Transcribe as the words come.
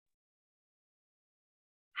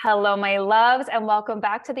Hello, my loves, and welcome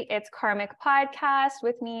back to the It's Karmic podcast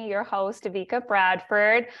with me, your host, Davika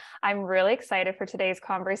Bradford. I'm really excited for today's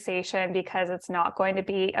conversation because it's not going to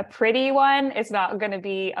be a pretty one. It's not going to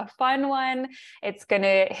be a fun one. It's going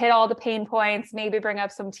to hit all the pain points, maybe bring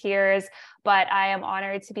up some tears, but I am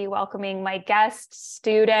honored to be welcoming my guest,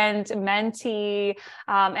 student, mentee,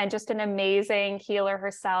 and just an amazing healer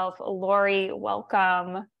herself, Lori.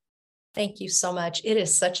 Welcome. Thank you so much. It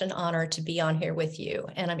is such an honor to be on here with you,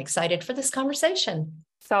 and I'm excited for this conversation.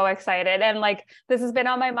 So excited. And this has been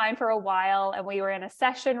on my mind for a while. And we were in a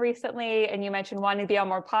session recently and you mentioned wanting to be on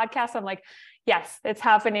more podcasts. I'm like, yes, it's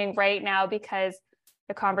happening right now because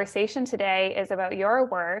the conversation today is about your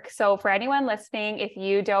work. So for anyone listening, if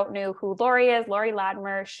you don't know who Lori is, Lori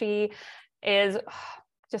Latimer, she is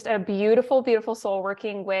just a beautiful, beautiful soul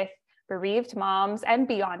working with bereaved moms and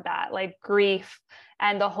beyond that, like grief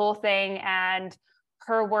and the whole thing. And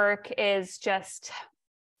her work is just,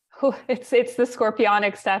 it's the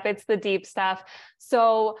scorpionic stuff. It's the deep stuff.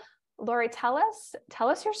 So Lori, tell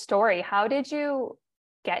us your story. How did you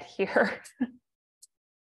get here?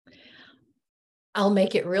 I'll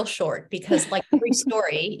make it real short because like every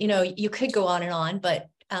story, you could go on and on, but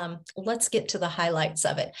let's get to the highlights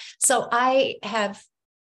of it. So I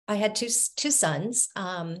had two sons,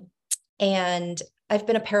 and I've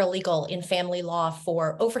been a paralegal in family law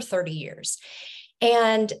for over 30 years.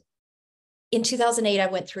 And in 2008, I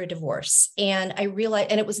went through a divorce and I realized,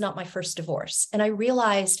 and it was not my first divorce. And I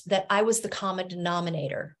realized that I was the common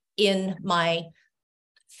denominator in my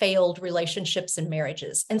failed relationships and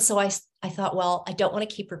marriages. And so I thought, well, I don't want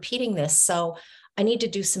to keep repeating this. So I need to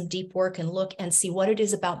do some deep work and look and see what it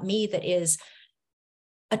is about me that is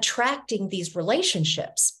attracting these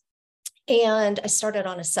relationships. And I started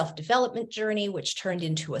on a self-development journey, which turned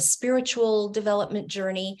into a spiritual development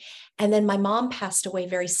journey. And then my mom passed away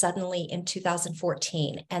very suddenly in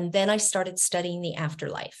 2014. And then I started studying the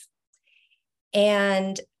afterlife.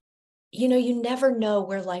 And, you never know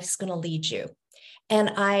where life's going to lead you.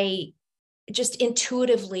 And I just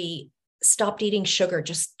intuitively stopped eating sugar,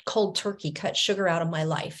 just cold turkey, cut sugar out of my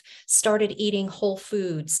life, started eating whole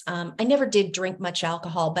foods. I never did drink much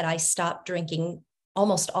alcohol, but I stopped drinking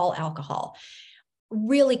almost all alcohol,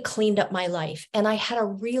 really cleaned up my life. And I had a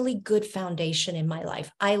really good foundation in my life.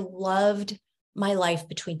 I loved my life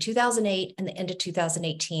between 2008 and the end of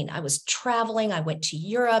 2018. I was traveling. I went to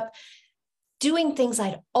Europe, doing things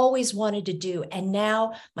I'd always wanted to do. And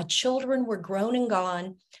now my children were grown and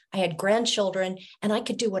gone. I had grandchildren and I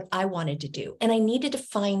could do what I wanted to do. And I needed to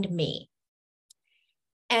find me.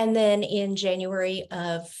 And then in January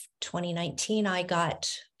of 2019, I got,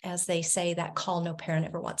 as they say, that call no parent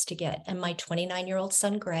ever wants to get. And my 29-year-old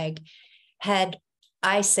son, Greg, had,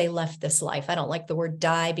 I say, left this life. I don't like the word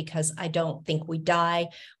die because I don't think we die.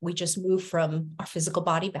 We just move from our physical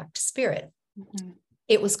body back to spirit. Mm-hmm.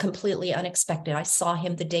 It was completely unexpected. I saw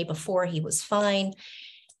him the day before. He was fine.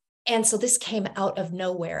 And so this came out of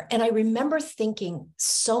nowhere. And I remember thinking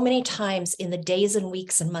so many times in the days and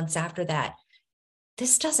weeks and months after that,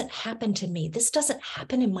 this doesn't happen to me. This doesn't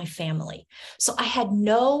happen in my family. So I had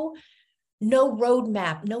no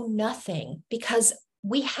roadmap, no nothing, because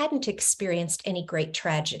we hadn't experienced any great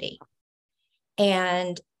tragedy.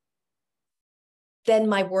 And then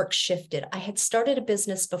my work shifted. I had started a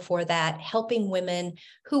business before that, helping women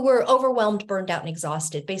who were overwhelmed, burned out, and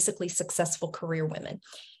exhausted, basically successful career women.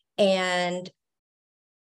 And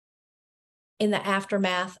in the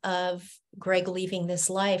aftermath of Greg leaving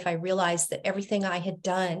this life, I realized that everything I had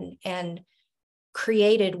done and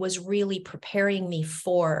created was really preparing me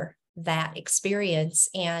for that experience.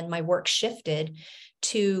 And my work shifted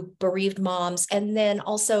to bereaved moms and then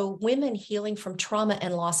also women healing from trauma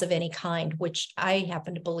and loss of any kind, which I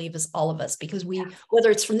happen to believe is all of us, because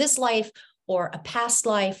whether it's from this life or a past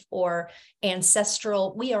life or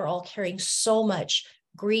ancestral, we are all carrying so much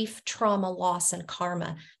grief, trauma, loss, and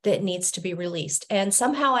karma that needs to be released. And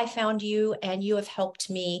somehow I found you, and you have helped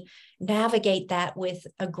me navigate that with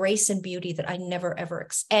a grace and beauty that I never, ever,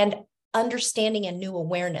 and understanding and new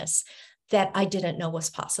awareness that I didn't know was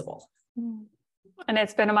possible. And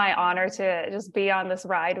it's been my honor to just be on this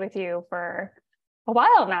ride with you for a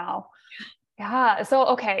while now. Yeah. So,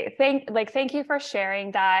 okay. Thank you for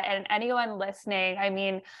sharing that. And anyone listening, I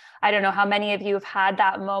mean, I don't know how many of you have had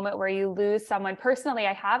that moment where you lose someone. Personally,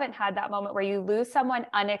 I haven't had that moment where you lose someone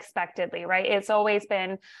unexpectedly, right? It's always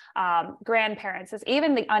been grandparents. It's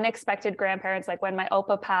even the unexpected grandparents, like when my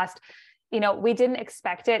Opa passed, we didn't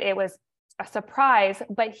expect it. It was a surprise,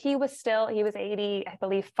 but he was 80, I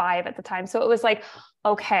believe 5 at the time. So it was like,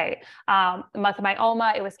 okay, multiple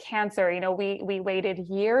myeloma, it was cancer. We waited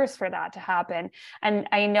years for that to happen. And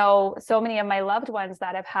I know so many of my loved ones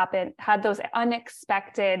that have had those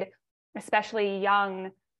unexpected, especially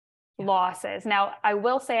young losses. Now, I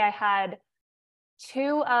will say I had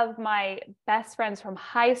 2 of my best friends from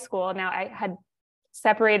high school. Now I had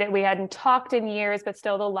separated, we hadn't talked in years, but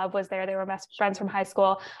still the love was there. They were best friends from high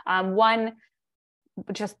school. One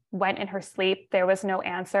just went in her sleep. There was no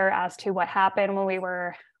answer as to what happened when we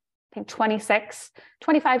were, I think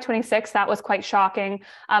 25, 26. That was quite shocking.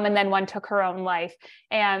 And then one took her own life.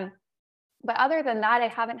 But other than that, I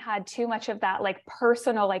haven't had too much of that, like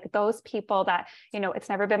personal, like those people that, it's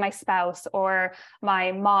never been my spouse or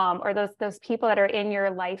my mom or those people that are in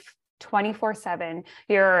your life 24/7,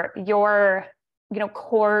 your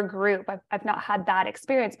core group. I've not had that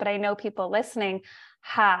experience, but I know people listening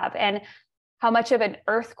have, and how much of an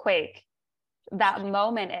earthquake that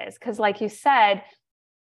moment is. Cause like you said,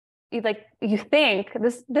 you think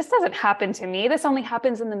this doesn't happen to me. This only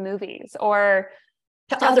happens in the movies or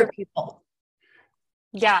to other people.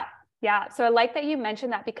 Yeah. Yeah. So I like that you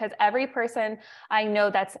mentioned that, because every person I know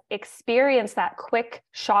that's experienced that quick,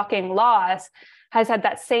 shocking loss has had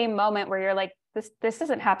that same moment where you're like, this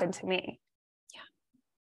doesn't happen to me.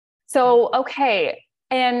 So, okay.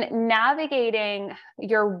 And navigating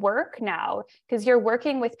your work now, because you're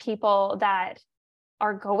working with people that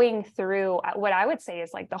are going through what I would say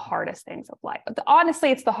is like the hardest things of life.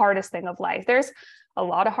 Honestly, it's the hardest thing of life. There's a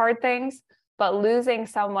lot of hard things, but losing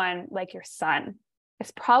someone like your son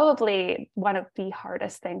is probably one of the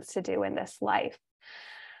hardest things to do in this life.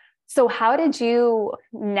 So how did you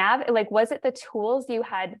was it the tools you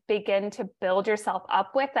had begin to build yourself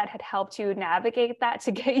up with that had helped you navigate that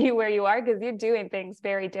to get you where you are? Because you're doing things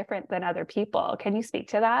very different than other people. Can you speak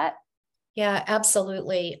to that? Yeah,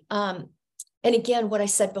 absolutely. And again, what I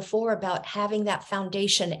said before about having that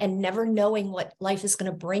foundation and never knowing what life is going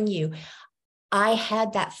to bring you, I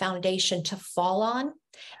had that foundation to fall on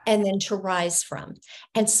and then to rise from.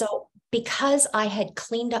 And so because I had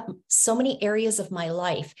cleaned up so many areas of my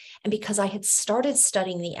life, and because I had started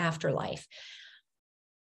studying the afterlife,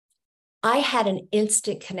 I had an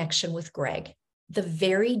instant connection with Greg. The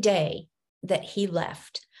very day that he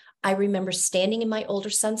left, I remember standing in my older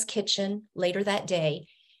son's kitchen later that day,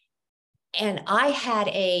 and I had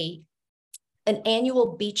an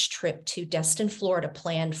annual beach trip to Destin, Florida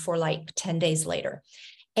planned for like 10 days later.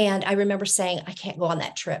 And I remember saying, I can't go on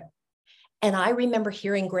that trip. And I remember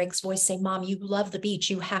hearing Greg's voice say, Mom, you love the beach.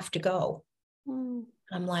 You have to go. I'm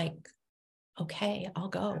like, okay, I'll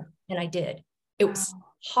go. And I did. It was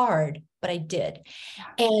hard, but I did.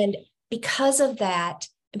 And because of that,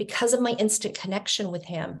 and because of my instant connection with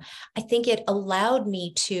him, I think it allowed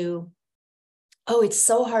me to, it's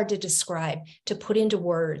so hard to describe, to put into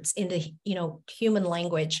words, into, human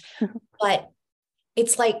language. But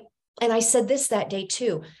it's like, and I said this that day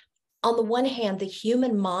too, on the one hand, the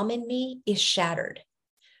human mom in me is shattered.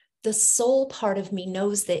 The soul part of me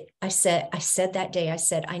knows that I said that day,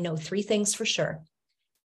 I know 3 things for sure.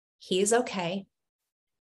 He is okay,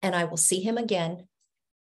 and I will see him again.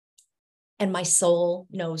 And my soul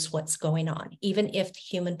knows what's going on, even if the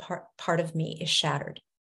human part of me is shattered.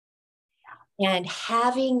 And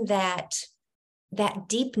having that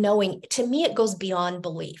deep knowing, to me, it goes beyond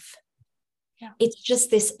belief. It's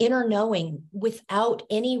just this inner knowing without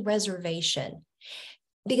any reservation.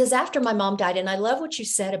 Because after my mom died, and I love what you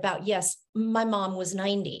said about, yes, my mom was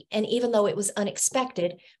 90. And even though it was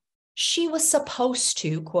unexpected, she was supposed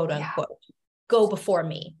to, quote unquote, go before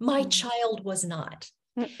me. My child was not.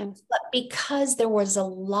 But because there was a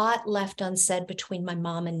lot left unsaid between my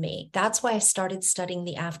mom and me, that's why I started studying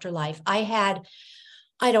the afterlife.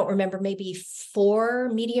 I don't remember, maybe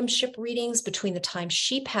 4 mediumship readings between the time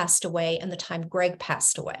she passed away and the time Greg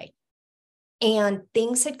passed away. And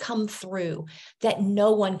things had come through that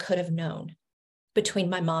no one could have known between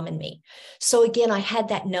my mom and me. So again, I had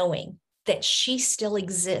that knowing that she still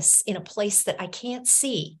exists in a place that I can't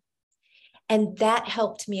see. And that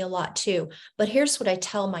helped me a lot too. But here's what I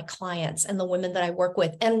tell my clients and the women that I work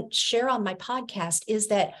with and share on my podcast is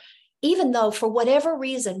that even though for whatever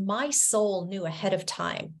reason, my soul knew ahead of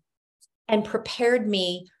time and prepared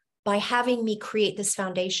me by having me create this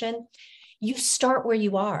foundation, you start where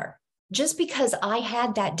you are. Just because I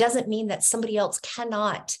had that doesn't mean that somebody else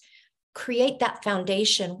cannot create that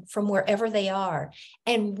foundation from wherever they are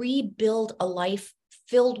and rebuild a life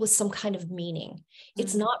filled with some kind of meaning.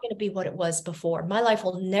 It's not going to be what it was before. My life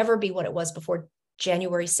will never be what it was before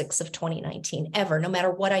January 6th of 2019, ever, no matter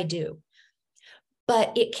what I do.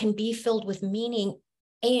 But it can be filled with meaning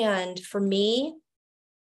And for me,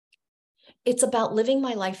 it's about living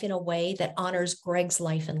my life in a way that honors Greg's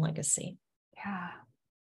life and legacy. Yeah.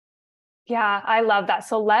 Yeah, I love that.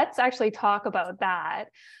 So let's actually talk about that,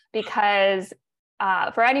 because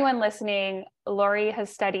for anyone listening, Lori has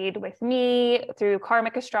studied with me through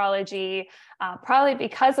karmic astrology, probably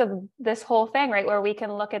because of this whole thing, right? Where we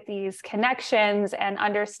can look at these connections and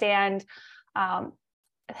understand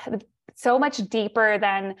so much deeper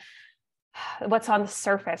than what's on the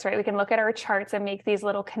surface, right? We can look at our charts and make these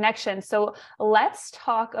little connections. So let's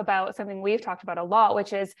talk about something we've talked about a lot,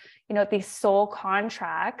 which is, these soul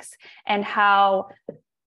contracts and how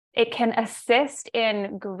it can assist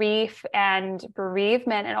in grief and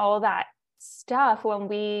bereavement and all that stuff when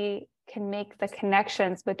we can make the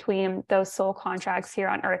connections between those soul contracts here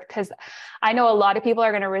on earth. Because I know a lot of people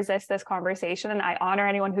are going to resist this conversation, and I honor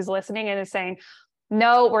anyone who's listening and is saying,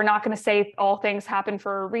 no, we're not going to say all things happen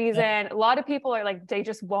for a reason. A lot of people are like, they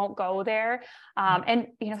just won't go there. And,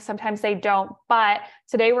 sometimes they don't. But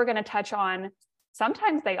today we're going to touch on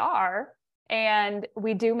sometimes they are, and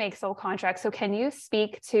we do make soul contracts. So can you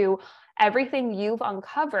speak to everything you've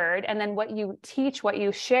uncovered and then what you teach, what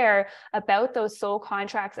you share about those soul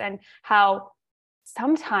contracts, and how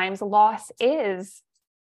sometimes loss is,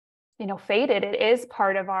 fated. It is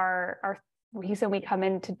part of our reason we come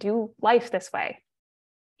in to do life this way.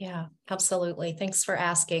 Yeah, absolutely. Thanks for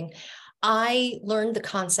asking. I learned the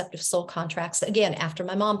concept of soul contracts again after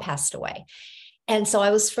my mom passed away. And so I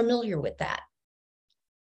was familiar with that.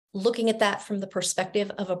 Looking at that from the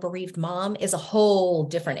perspective of a bereaved mom is a whole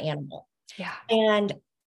different animal. Yeah. And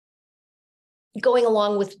going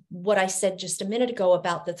along with what I said just a minute ago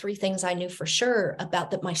about the 3 things I knew for sure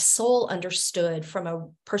about that my soul understood from a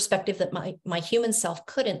perspective that my human self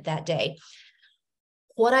couldn't that day.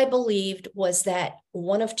 What I believed was that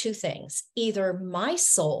one of 2 things: either my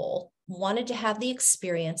soul wanted to have the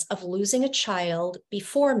experience of losing a child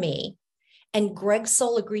before me, and Greg's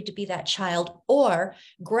soul agreed to be that child, or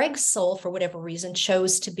Greg's soul, for whatever reason,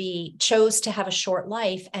 chose to have a short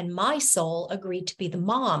life, and my soul agreed to be the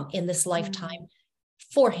mom in this lifetime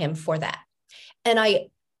for him for that. And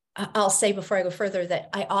I'll say before I go further that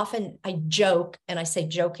I joke, and I say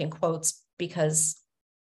joke in quotes because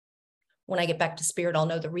when I get back to spirit, I'll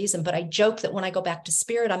know the reason. But I joke that when I go back to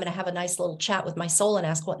spirit, I'm going to have a nice little chat with my soul and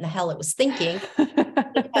ask what in the hell it was thinking,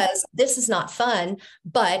 because this is not fun.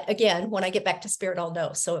 But again, when I get back to spirit, I'll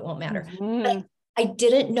know, so it won't matter. But I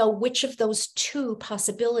didn't know which of those 2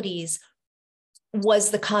 possibilities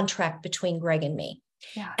was the contract between Greg and me.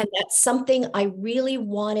 Yeah. And that's something I really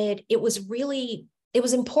wanted. It was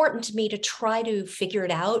important to me to try to figure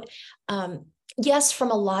it out. Yes,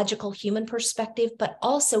 from a logical human perspective, but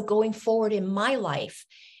also going forward in my life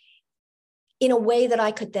in a way that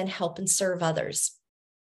I could then help and serve others.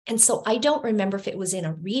 And so I don't remember if it was in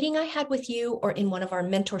a reading I had with you or in one of our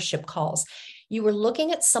mentorship calls. You were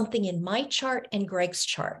looking at something in my chart and Greg's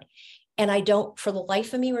chart. And I don't, for the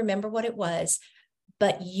life of me, remember what it was,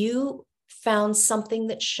 but you found something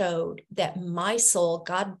that showed that my soul,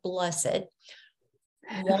 God bless it,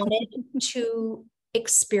 wanted to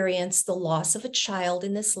experience the loss of a child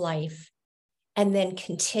in this life and then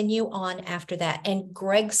continue on after that. And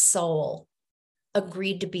Greg's soul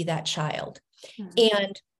agreed to be that child.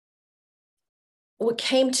 And what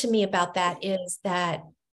came to me about that is that,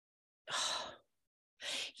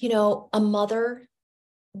 a mother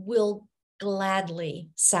will gladly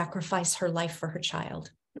sacrifice her life for her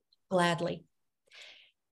child, gladly.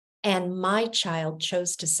 And my child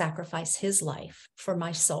chose to sacrifice his life for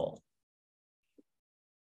my soul.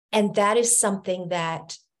 And that is something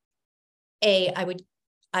that,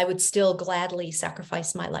 I would still gladly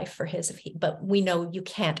sacrifice my life for his, but we know you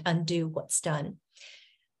can't undo what's done.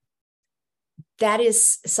 That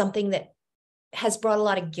is something that has brought a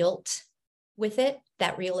lot of guilt with it,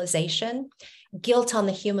 that realization, guilt on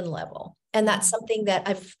the human level. And that's something that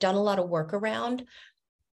I've done a lot of work around,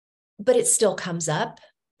 but it still comes up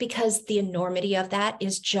because the enormity of that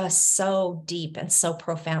is just so deep and so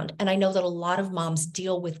profound. And I know that a lot of moms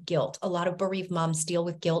deal with guilt. A lot of bereaved moms deal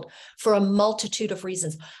with guilt for a multitude of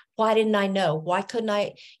reasons. Why didn't I know? Why couldn't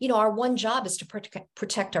I? Our one job is to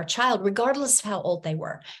protect our child, regardless of how old they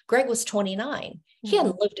were. Greg was 29. He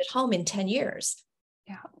hadn't lived at home in 10 years.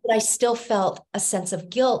 Yeah. But I still felt a sense of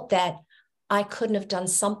guilt that I couldn't have done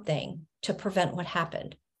something to prevent what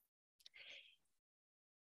happened.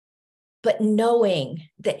 But knowing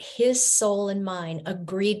that his soul and mine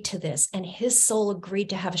agreed to this, and his soul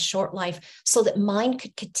agreed to have a short life so that mine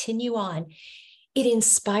could continue on, it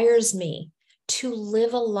inspires me to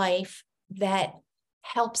live a life that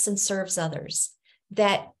helps and serves others,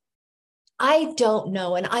 that I don't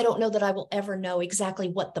know. And I don't know that I will ever know exactly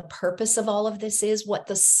what the purpose of all of this is, what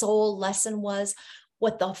the soul lesson was,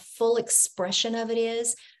 what the full expression of it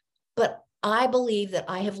is. But I believe that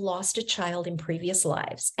I have lost a child in previous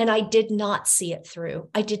lives, and I did not see it through.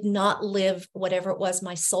 I did not live whatever it was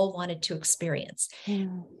my soul wanted to experience.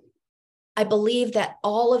 Mm. I believe that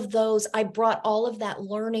I brought all of that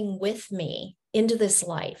learning with me into this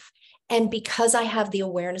life. And because I have the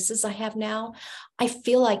awarenesses I have now, I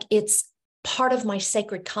feel like it's part of my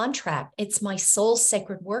sacred contract. It's my soul's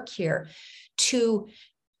sacred work here to,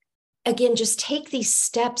 again, just take these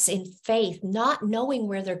steps in faith, not knowing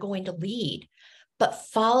where they're going to lead, but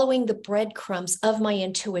following the breadcrumbs of my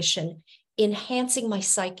intuition, enhancing my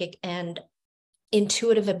psychic and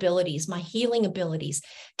intuitive abilities, my healing abilities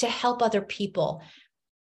to help other people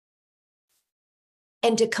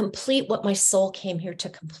and to complete what my soul came here to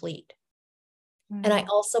complete. Mm. And I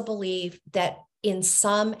also believe that in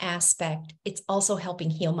some aspect, it's also helping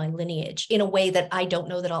heal my lineage in a way that I don't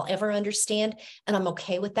know that I'll ever understand. And I'm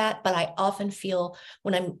okay with that. But I often feel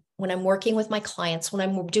when I'm working with my clients, when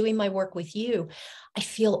I'm doing my work with you, I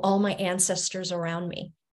feel all my ancestors around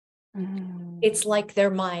me. Mm. It's like they're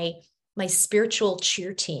my spiritual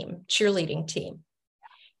cheerleading team.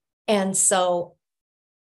 And so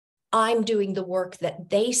I'm doing the work that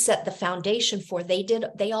they set the foundation for.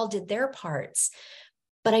 They all did their parts.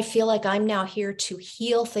 But I feel like I'm now here to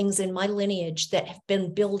heal things in my lineage that have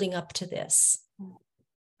been building up to this.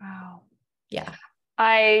 Wow. Yeah.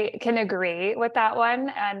 I can agree with that one.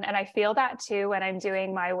 And I feel that too, when I'm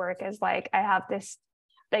doing my work, is like, I have this,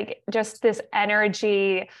 like, just this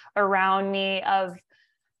energy around me of,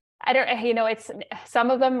 it's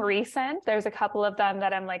some of them recent. There's a couple of them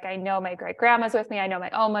that I'm like, I know my great grandma's with me. I know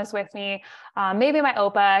my Oma's with me. Maybe my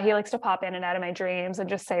Opa, he likes to pop in and out of my dreams and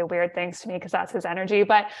just say weird things to me because that's his energy.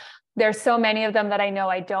 But there's so many of them that I know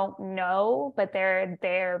I don't know, but they're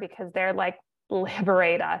there because they're like,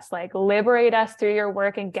 liberate us through your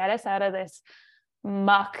work and get us out of this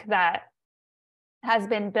muck that has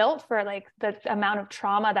been built for like the amount of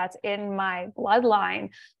trauma that's in my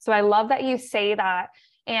bloodline. So I love that you say that.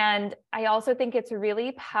 And I also think it's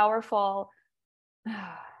really powerful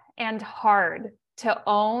and hard to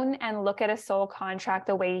own and look at a soul contract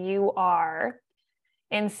the way you are,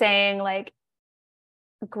 in saying like,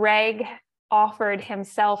 Greg offered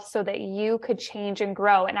himself so that you could change and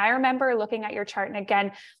grow. And I remember looking at your chart, and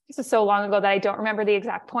again, this is so long ago that I don't remember the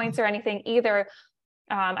exact points or anything either.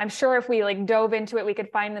 I'm sure if we like dove into it, we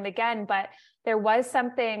could find them again, but there was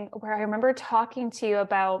something where I remember talking to you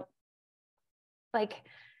about like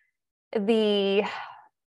the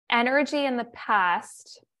energy in the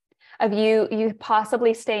past of you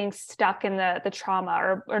possibly staying stuck in the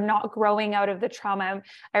trauma or not growing out of the trauma.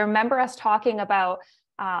 I remember us talking about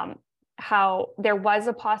how there was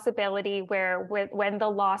a possibility where when the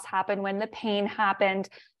loss happened, when the pain happened,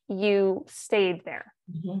 you stayed there.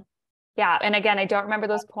 Mm-hmm. Yeah. And again, I don't remember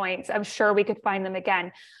those points. I'm sure we could find them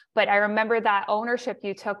again, but I remember that ownership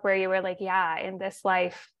you took where you were like, yeah, in this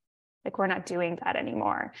life, like we're not doing that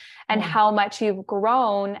anymore. And how much you've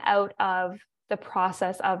grown out of the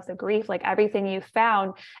process of the grief, like everything you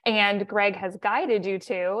found and Greg has guided you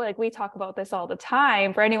to. Like we talk about this all the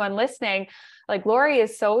time for anyone listening, like Lori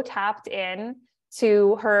is so tapped in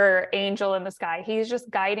to her angel in the sky. He's just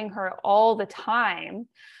guiding her all the time.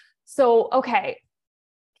 So, okay.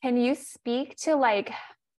 Can you speak to like,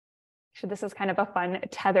 this is kind of a fun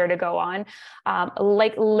tether to go on,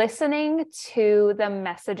 like listening to the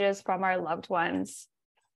messages from our loved ones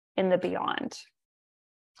in the beyond?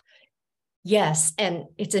 Yes. And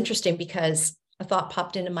it's interesting because a thought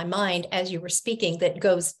popped into my mind as you were speaking that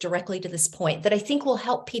goes directly to this point that I think will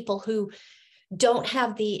help people who don't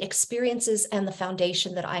have the experiences and the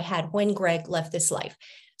foundation that I had when Greg left this life.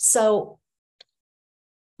 So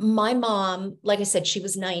my mom, like I said, she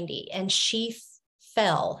was 90 and she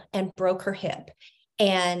fell and broke her hip.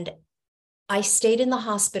 And I stayed in the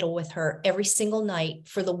hospital with her every single night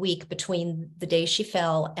for the week between the day she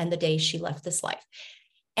fell and the day she left this life.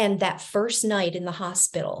 And that first night in the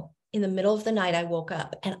hospital, in the middle of the night, I woke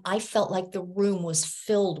up and I felt like the room was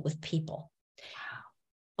filled with people.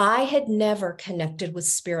 I had never connected with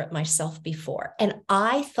spirit myself before. And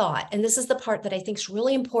I thought, and this is the part that I think is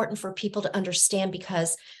really important for people to understand,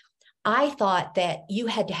 because I thought that you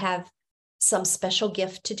had to have some special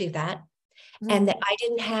gift to do that, and that I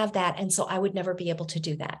didn't have that. And so I would never be able to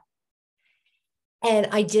do that. And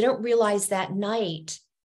I didn't realize that night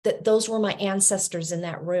that those were my ancestors in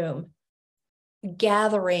that room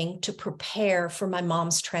gathering to prepare for my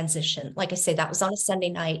mom's transition. Like I say, that was on a Sunday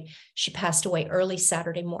night. She passed away early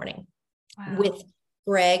Saturday morning. Wow. With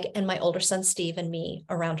Greg and my older son, Steve, and me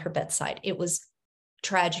around her bedside. It was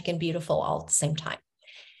tragic and beautiful all at the same time.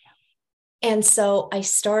 And so I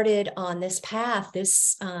started on this path,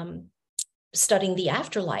 studying the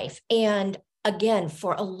afterlife. And again,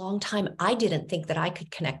 for a long time, I didn't think that I could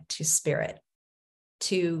connect to spirits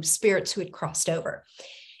who had crossed over.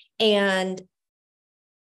 And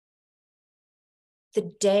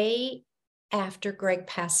the day after Greg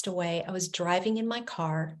passed away, I was driving in my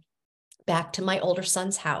car back to my older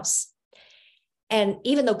son's house. And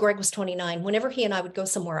even though Greg was 29, whenever he and I would go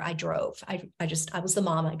somewhere, I drove. I was the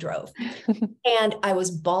mom, I drove. And I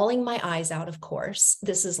was bawling my eyes out, of course.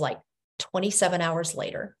 This is like 27 hours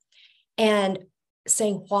later. And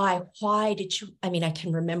saying, why did you, I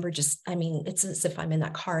can remember it's as if I'm in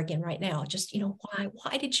that car again right now. Just,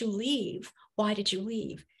 why did you leave? Why did you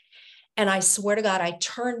leave? And I swear to God, I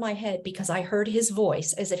turned my head because I heard his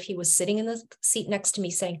voice as if he was sitting in the seat next to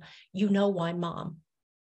me saying, "You know why, Mom?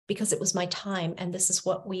 Because it was my time and this is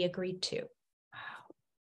what we agreed to."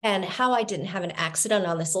 And how I didn't have an accident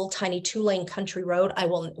on this little tiny 2-lane country road,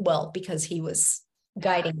 because he was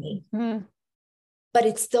guiding me. Mm. But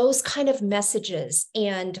it's those kind of messages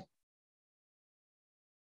and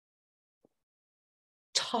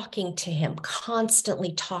talking to him,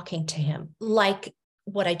 constantly talking to him, like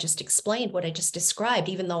what I just explained, what I just described,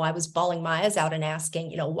 even though I was bawling my eyes out and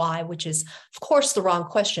asking, why, which is, of course, the wrong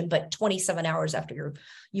question. But 27 hours after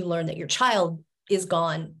you learn that your child is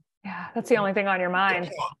gone. Yeah, that's the only thing on your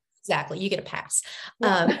mind. Exactly. You get a pass.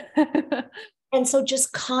 Yeah. And so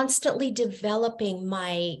just constantly developing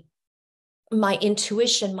my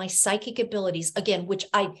intuition, my psychic abilities, again,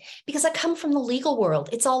 because I come from the legal world,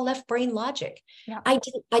 it's all left brain logic. Yeah. I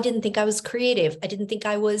didn't think I was creative. I didn't think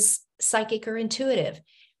I was psychic or intuitive.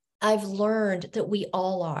 I've learned that we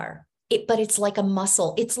all are, but it's like a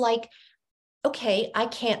muscle. It's like, okay, I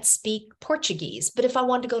can't speak Portuguese, but if I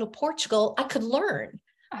wanted to go to Portugal, I could learn,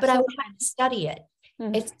 but I would have to study it.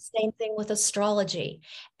 Mm-hmm. It's the same thing with astrology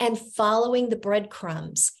and following the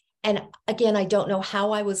breadcrumbs. And again, I don't know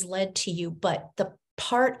how I was led to you, but the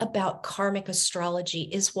part about karmic astrology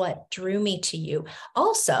is what drew me to you.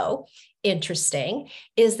 Also, interesting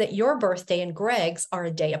is that your birthday and Greg's are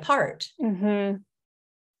a day apart. Mm-hmm.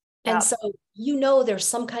 And so, there's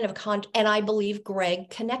some kind of and I believe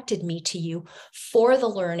Greg connected me to you for the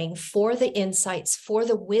learning, for the insights, for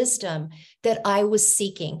the wisdom that I was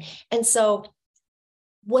seeking. And so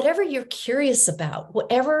whatever you're curious about,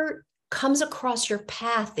 whatever comes across your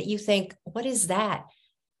path that you think, what is that?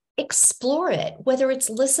 Explore it, whether it's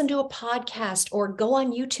listen to a podcast or go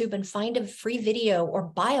on YouTube and find a free video or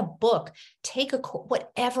buy a book, take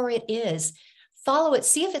whatever it is, follow it,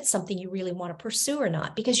 see if it's something you really want to pursue or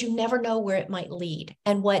not, because you never know where it might lead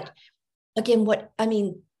and what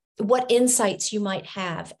insights you might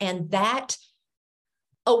have. And that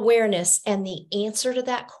awareness and the answer to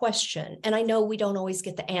that question. And I know we don't always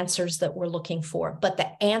get the answers that we're looking for, but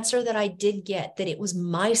the answer that I did get, that it was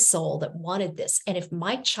my soul that wanted this. And if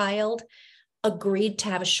my child agreed to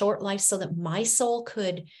have a short life so that my soul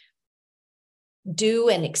could do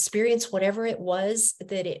and experience whatever it was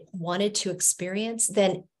that it wanted to experience,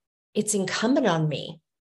 then it's incumbent on me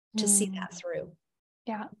to see that through.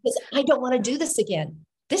 Yeah. Because I don't want to do this again.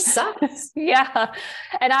 This sucks. Yeah.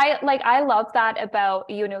 And I love that about,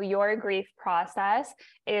 your grief process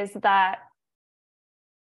is that,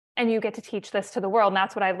 and you get to teach this to the world. And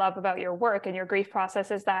that's what I love about your work and your grief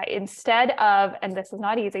process is that instead of, and this is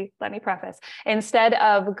not easy, let me preface, instead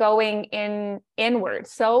of going inward,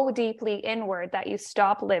 so deeply inward that you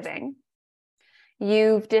stop living,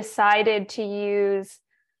 you've decided to use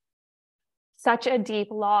such a deep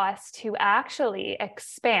loss to actually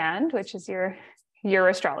expand, which is your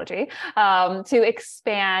astrology, to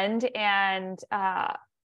expand and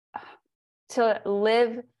to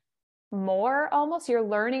live more. Almost you're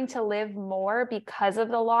learning to live more because of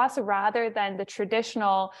the loss rather than the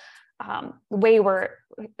traditional way we're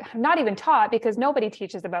not even taught, because nobody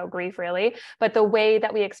teaches about grief really, but the way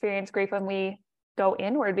that we experience grief when we go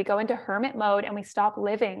inward, we go into hermit mode and we stop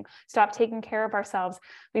living, stop taking care of ourselves.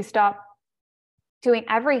 We stop doing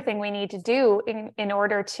everything we need to do in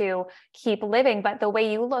order to keep living. But the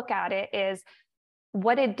way you look at it is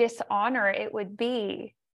what a dishonor it would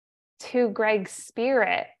be to Greg's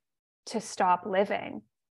spirit to stop living.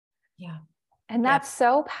 Yeah. And that's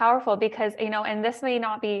so powerful because, and this may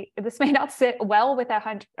not sit well with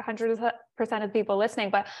 100% of people listening,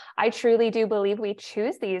 but I truly do believe we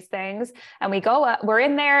choose these things and we're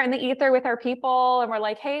in there in the ether with our people and we're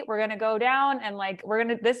like, hey, we're going to go down and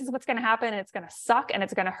this is what's going to happen. And it's going to suck and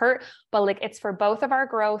it's going to hurt, but it's for both of our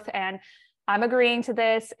growth. And I'm agreeing to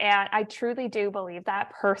this. And I truly do believe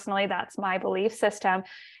that personally. That's my belief system.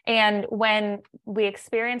 And when we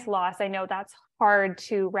experience loss, I know that's hard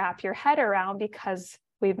to wrap your head around because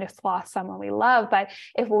we've just lost someone we love. But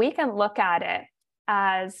if we can look at it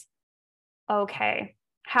as, okay,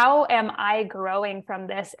 how am I growing from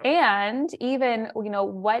this? And even,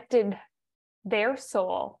 what did their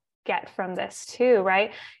soul get from this too,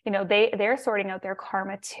 right? They're sorting out their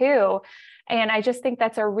karma too. And I just think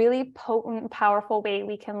that's a really potent, powerful way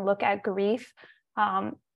we can look at grief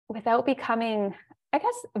without becoming, I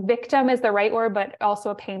guess, victim is the right word, but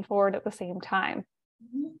also a painful word at the same time.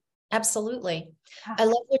 Absolutely. I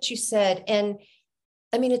love what you said. And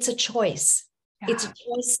I mean, it's a choice. Yeah. It's a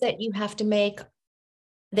choice that you have to make,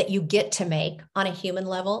 that you get to make on a human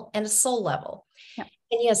level and a soul level. Yeah.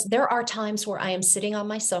 And yes, there are times where I am sitting on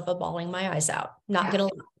my sofa, bawling my eyes out, not going to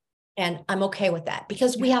lie. And I'm okay with that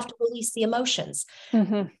because we have to release the emotions.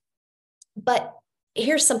 Mm-hmm. But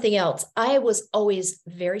here's something else. I was always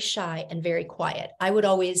very shy and very quiet. I would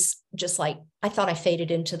always I thought I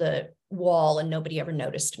faded into the wall and nobody ever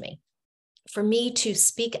noticed me. For me to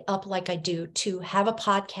speak up like I do, to have a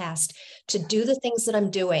podcast, to do the things that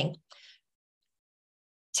I'm doing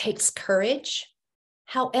takes courage.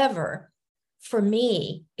 However, for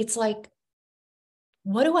me, it's like,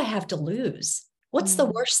 what do I have to lose? What's the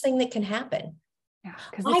worst thing that can happen? Yeah,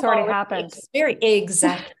 because it's already happened.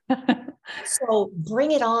 Exactly. So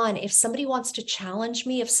bring it on. If somebody wants to challenge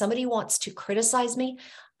me, if somebody wants to criticize me,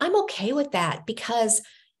 I'm okay with that because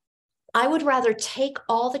I would rather take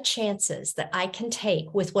all the chances that I can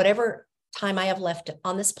take with whatever time I have left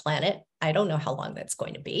on this planet. I don't know how long that's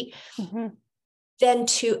going to be. Mm-hmm.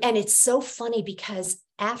 And it's so funny because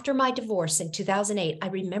after my divorce in 2008, I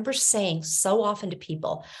remember saying so often to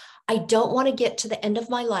people, I don't want to get to the end of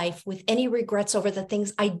my life with any regrets over the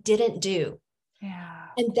things I didn't do. Yeah.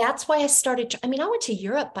 And that's why I went to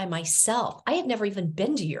Europe by myself. I had never even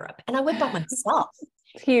been to Europe and I went by myself.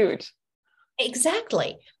 It's huge.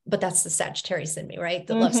 Exactly. But that's the Sagittarius in me, right?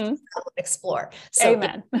 That loves to explore. So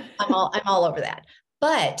Amen. I'm all over that.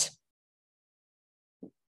 But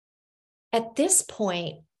at this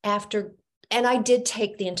point, and I did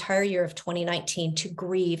take the entire year of 2019 to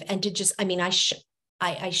grieve and to just,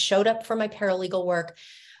 I showed up for my paralegal work,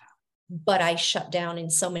 but I shut down in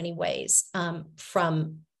so many ways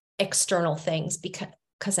from external things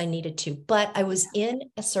because I needed to. But I was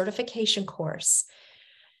in a certification course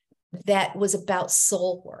that was about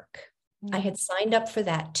soul work. I had signed up for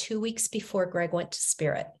that 2 weeks before Greg went to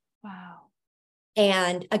Spirit. Wow.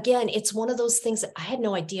 And again, it's one of those things that I had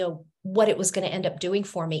no idea what it was going to end up doing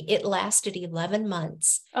for me. It lasted 11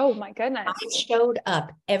 months. Oh my goodness. I showed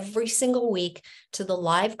up every single week to the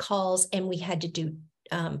live calls and we had to do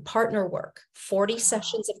partner work, 40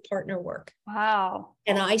 sessions of partner work. Wow.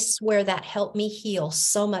 And I swear that helped me heal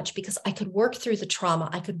so much because I could work through the trauma.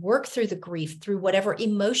 I could work through the grief, through whatever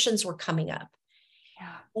emotions were coming up.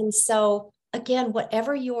 Yeah. And so again,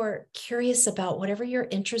 whatever you're curious about, whatever you're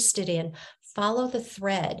interested in, follow the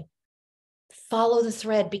thread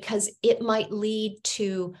because it might lead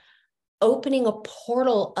to opening a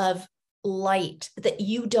portal of light that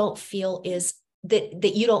you don't feel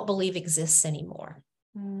that you don't believe exists anymore.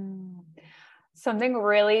 Something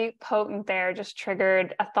really potent there just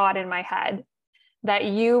triggered a thought in my head that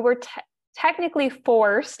you were technically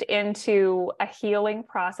forced into a healing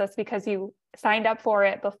process because you signed up for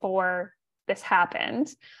it before this happened.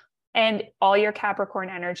 And all your Capricorn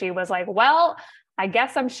energy was like, well, I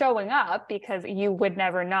guess I'm showing up because you would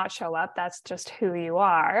never not show up. That's just who you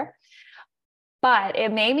are. But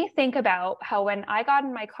it made me think about how when I got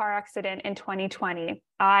in my car accident in 2020,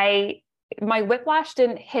 my whiplash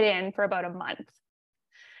didn't hit in for about a month,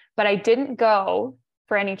 but I didn't go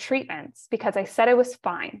for any treatments because I said I was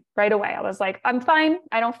fine right away. I was like, I'm fine.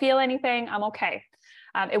 I don't feel anything. I'm okay.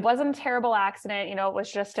 It wasn't a terrible accident. It was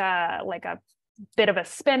just like a bit of a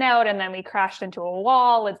spin out and then we crashed into a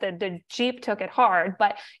wall. The Jeep took it hard,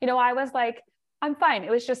 but I was like, I'm fine. It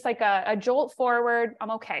was just like a jolt forward.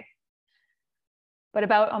 I'm okay. But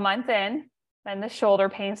about a month in, then the shoulder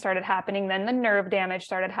pain started happening. Then the nerve damage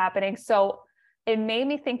started happening. So it made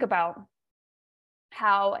me think about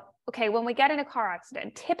how, okay, when we get in a car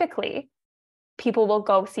accident, typically people will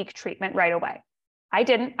go seek treatment right away. I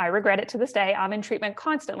didn't. I regret it to this day. I'm in treatment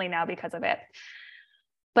constantly now because of it.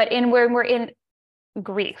 But when we're in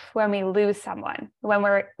grief, when we lose someone, when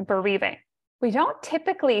we're bereaving, we don't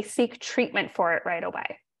typically seek treatment for it right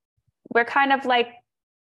away. We're kind of like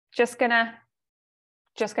just gonna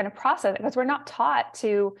process it because we're not taught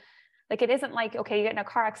to, Like, it isn't like, okay, you get in a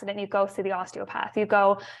car accident, you go see the osteopath, you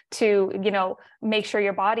go to, make sure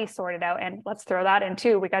your body's sorted out. And let's throw that in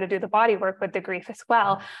too. We got to do the body work with the grief as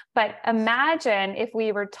well. But imagine if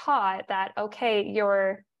we were taught that, okay,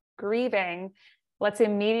 you're grieving, let's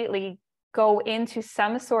immediately go into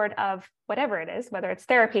some sort of whatever it is, whether it's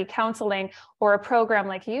therapy, counseling, or a program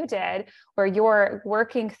like you did, where you're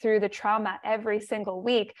working through the trauma every single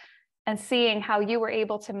week and seeing how you were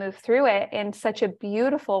able to move through it in such a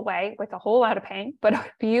beautiful way with a whole lot of pain, but a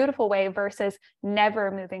beautiful way versus never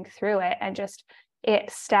moving through it and just it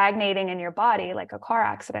stagnating in your body like a car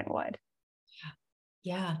accident would.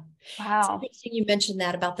 Yeah. Wow. It's interesting you mentioned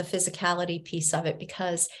that about the physicality piece of it,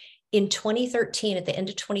 because in 2013, at the end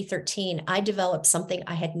of 2013, I developed something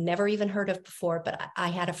I had never even heard of before, but I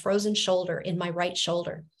had a frozen shoulder in my right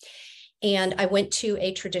shoulder. And I went to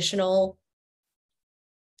a traditional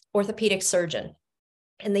orthopedic surgeon,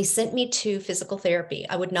 and they sent me to physical therapy.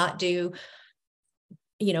 I would not do,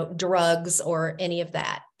 drugs or any of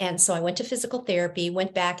that. And so I went to physical therapy,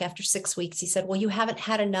 went back after 6 weeks. He said, well, you haven't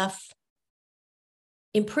had enough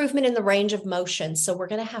improvement in the range of motion, so we're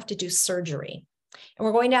going to have to do surgery. And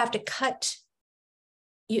we're going to have to cut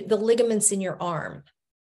the ligaments in your arm.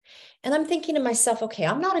 And I'm thinking to myself, okay,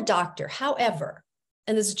 I'm not a doctor. However,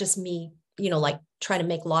 and this is just me, like trying to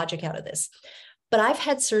make logic out of this, but I've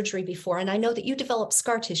had surgery before, and I know that you develop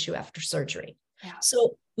scar tissue after surgery. Yeah.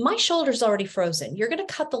 So my shoulder's already frozen. You're going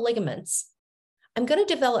to cut the ligaments. I'm going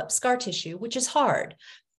to develop scar tissue, which is hard.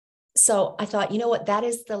 So I thought, you know what, that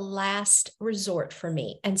is the last resort for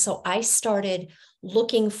me. And so I started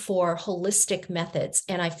looking for holistic methods,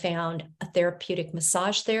 and I found a therapeutic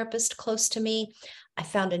massage therapist close to me. I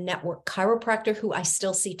found a network chiropractor who I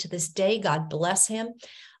still see to this day. God bless him.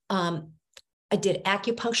 I did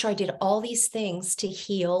acupuncture. I did all these things to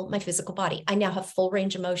heal my physical body. I now have full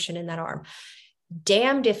range of motion in that arm.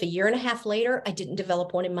 Damned if a year and a half later, I didn't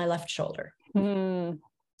develop one in my left shoulder.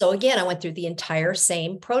 So again, I went through the entire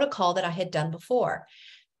same protocol that I had done before.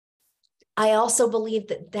 I also believe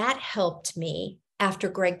that that helped me after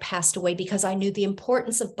Greg passed away, because I knew the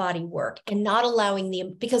importance of body work and not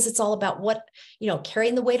allowing because it's all about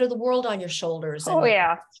carrying the weight of the world on your shoulders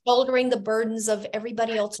and shouldering the burdens of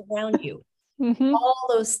everybody else around you, all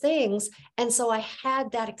those things. And so I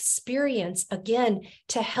had that experience again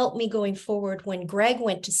to help me going forward when Greg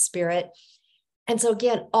went to spirit. And so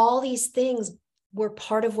again, all these things were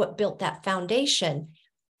part of what built that foundation.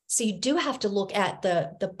 So you do have to look at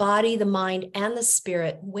the body, the mind, and the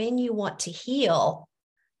spirit when you want to heal.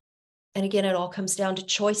 And again, it all comes down to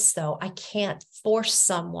choice, though. I can't force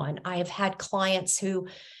someone. I have had clients who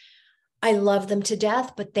I love them to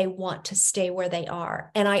death, but they want to stay where they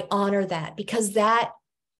are. And I honor that, because that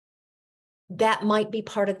might be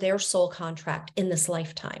part of their soul contract in this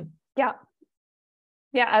lifetime. Yeah.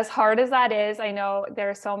 Yeah. As hard as that is, I know there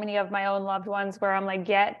are so many of my own loved ones where I'm like,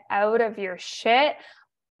 get out of your shit.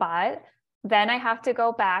 But then I have to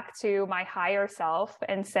go back to my higher self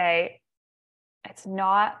and say, it's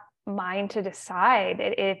not mine to decide.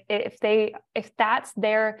 If that's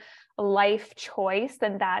their life choice,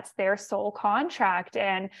 then that's their soul contract.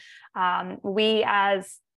 And we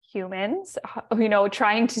as humans,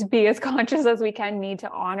 trying to be as conscious as we can, need to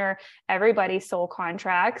honor everybody's soul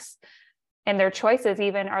contracts and their choices,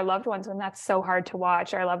 even our loved ones, when that's so hard to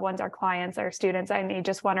watch. Our loved ones, our clients, our students, and you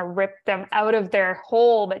just want to rip them out of their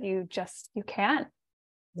hole, but you can't.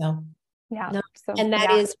 No. Yeah. No. So, and that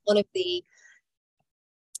is one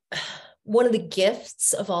of the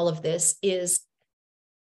gifts of all of this is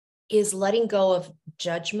letting go of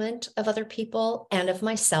judgment of other people and of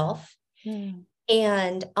myself,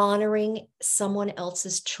 and honoring someone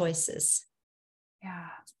else's choices. Yeah.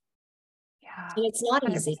 Yeah. And it's not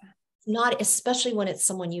 100%. easy. Not especially when it's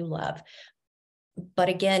someone you love. But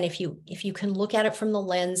again, if you can look at it from the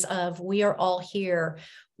lens of, we are all here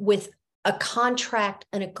with a contract,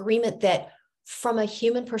 an agreement that from a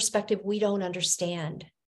human perspective, we don't understand.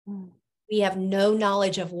 We have no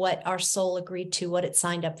knowledge of what our soul agreed to, what it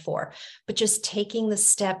signed up for, but just taking the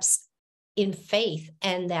steps in faith,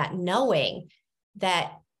 and that knowing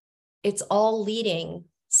that it's all leading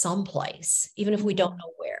someplace, even if we don't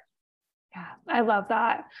know where. Yeah, I love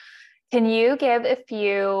that. Can you give a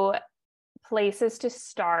few places to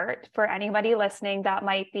start for anybody listening that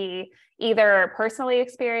might be either personally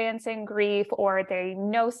experiencing grief, or they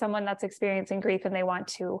know someone that's experiencing grief and they want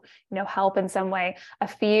to, help in some way? A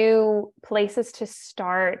few places to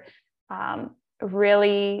start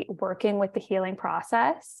really working with the healing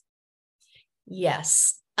process.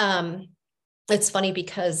 Yes. It's funny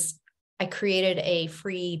because I created a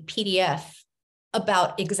free PDF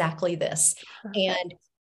about exactly this. And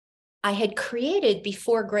I had created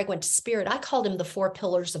before Greg went to Spirit, I called him the 4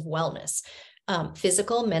 pillars of wellness.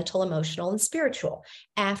 Physical, mental, emotional, and spiritual.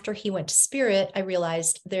 After he went to Spirit, I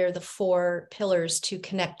realized they're the 4 pillars to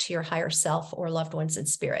connect to your higher self or loved ones in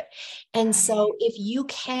spirit. And so if you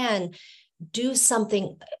can do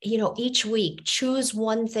something, each week, choose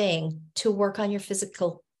one thing to work on your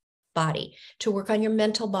physical body, to work on your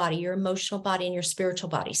mental body, your emotional body, and your spiritual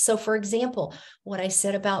body. So for example, what I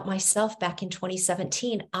said about myself back in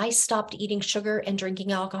 2017, I stopped eating sugar and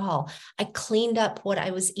drinking alcohol. I cleaned up what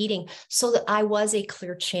I was eating so that I was a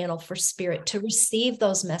clear channel for spirit to receive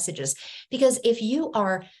those messages. Because if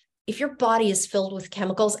your body is filled with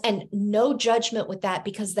chemicals, and no judgment with that,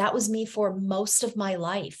 because that was me for most of my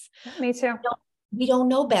life. Me too. We don't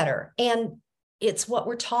know better. And it's what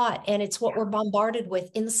we're taught, and it's what we're bombarded with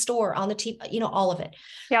in the store, on the TV, all of it.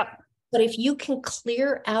 Yep. But if you can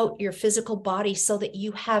clear out your physical body so that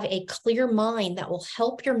you have a clear mind, that will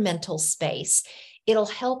help your mental space. It'll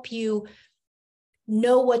help you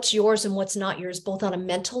know what's yours and what's not yours, both on a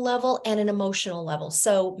mental level and an emotional level.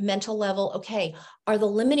 So mental level, okay, are the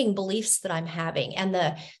limiting beliefs that I'm having and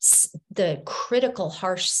the critical,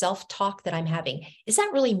 harsh self-talk that I'm having, is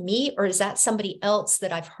that really me, or is that somebody else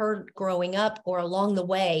that I've heard growing up or along the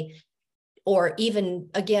way, or even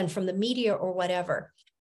again from the media or whatever?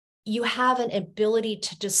 You have an ability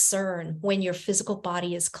to discern when your physical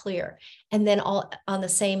body is clear. And then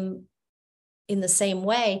in the same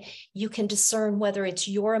way, you can discern whether it's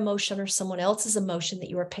your emotion or someone else's emotion that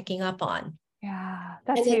you are picking up on. Yeah,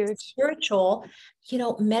 that's huge. Spiritual,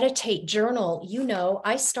 meditate, journal.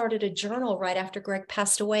 I started a journal right after Greg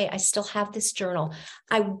passed away. I still have this journal.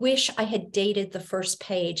 I wish I had dated the first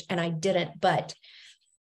page, and I didn't, but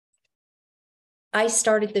I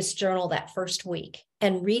started this journal that first week,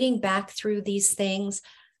 and reading back through these things.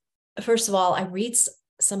 First of all, I read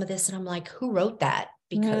some of this and I'm like, who wrote that?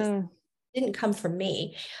 Because didn't come from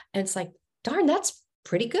me. And it's like, darn, that's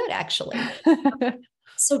pretty good, actually.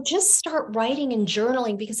 So just start writing and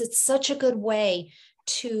journaling, because it's such a good way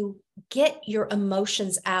to get your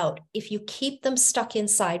emotions out. If you keep them stuck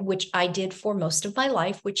inside, which I did for most of my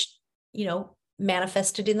life, which,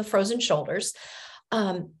 manifested in the frozen shoulders,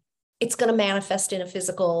 it's going to manifest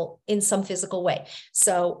in some physical way.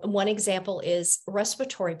 So one example is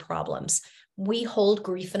respiratory problems. We hold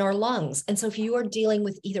grief in our lungs. And so if you are dealing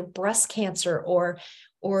with either breast cancer or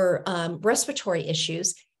respiratory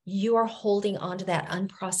issues, you are holding on to that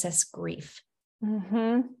unprocessed grief.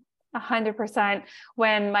 100%.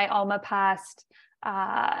 When my Alma passed,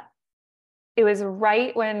 it was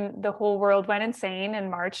right when the whole world went insane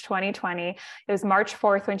in March 2020. It was March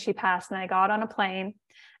 4th when she passed, and I got on a plane,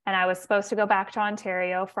 and I was supposed to go back to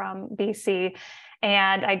Ontario from BC.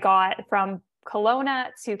 And I got from Kelowna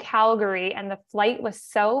to Calgary, and the flight was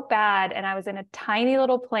so bad, and I was in a tiny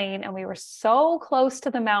little plane, and we were so close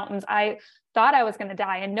to the mountains. I thought I was going to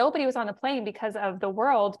die, and nobody was on the plane because of the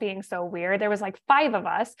world being so weird. There was like 5 of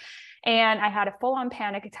us, and I had a full-on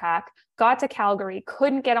panic attack, got to Calgary,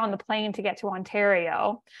 couldn't get on the plane to get to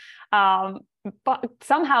Ontario, but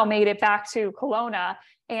somehow made it back to Kelowna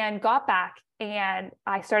and got back, and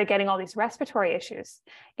I started getting all these respiratory issues,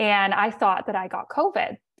 and I thought that I got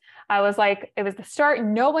COVID. I was like, it was the start.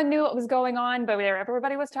 No one knew what was going on, but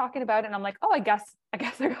everybody was talking about it. And I'm like, oh, I guess I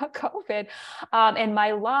got COVID. And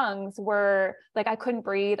my lungs were like, I couldn't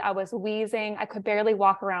breathe. I was wheezing. I could barely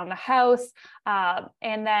walk around the house.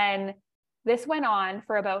 And then this went on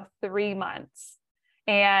for about 3 months.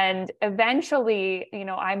 And eventually,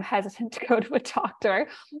 I'm hesitant to go to a doctor.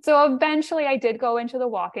 So eventually I did go into the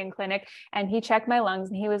walk-in clinic, and he checked my lungs,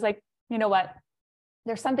 and he was like, you know what?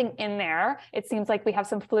 There's something in there. It seems like we have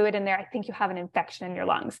some fluid in there. I think you have an infection in your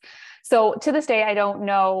lungs. So to this day, I don't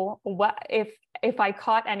know what, if I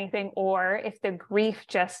caught anything, or if the grief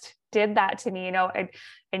just did that to me. I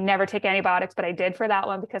never take antibiotics, but I did for that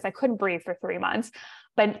one because I couldn't breathe for 3 months.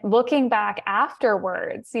 But looking back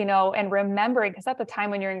afterwards, and remembering, because at the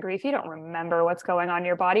time when you're in grief, you don't remember what's going on in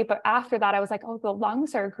your body. But after that, I was like, oh, the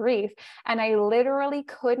lungs are grief. And I literally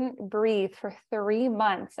couldn't breathe for 3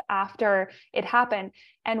 months after it happened.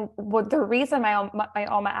 And the reason my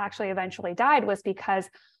Alma actually eventually died was because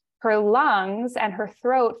her lungs and her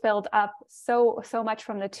throat filled up so much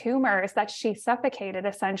from the tumors that she suffocated,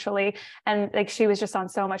 essentially. And like, she was just on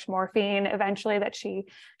so much morphine eventually that she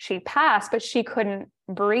passed, but she couldn't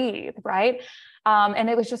breathe. Right. And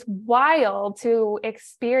it was just wild to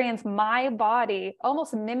experience my body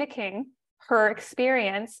almost mimicking her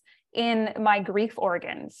experience in my grief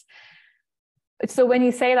organs. So when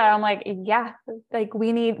you say that, I'm like, yeah, like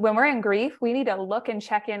when we're in grief, we need to look and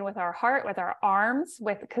check in with our heart, with our arms,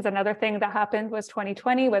 because another thing that happened was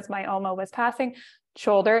 2020 was my Alma was passing.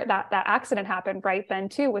 shoulder, that accident happened right then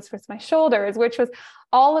too, which was my shoulders, which was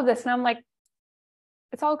all of this. And I'm like,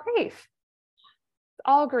 it's all grief. It's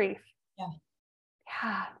all grief. Yeah.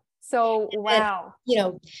 Yeah. So, wow.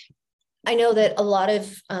 And, I know that a lot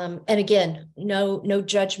of, and again, no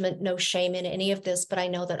judgment, no shame in any of this, but I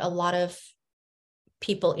know that a lot of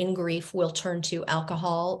people in grief will turn to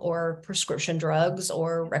alcohol or prescription drugs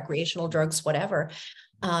or recreational drugs, whatever.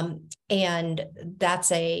 And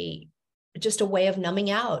that's just a way of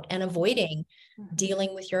numbing out and avoiding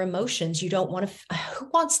dealing with your emotions. You don't want to, who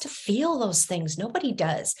wants to feel those things? Nobody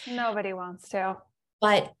does. Nobody wants to.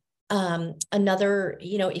 But another,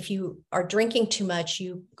 if you are drinking too much,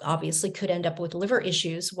 you obviously could end up with liver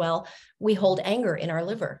issues. Well, we hold anger in our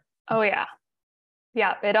liver. Oh yeah.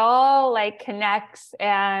 Yeah. It all like connects.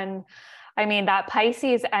 And I mean, that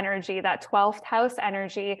Pisces energy, that 12th house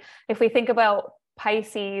energy, if we think about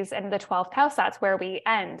Pisces and the 12th house, that's where we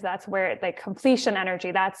end. That's where like completion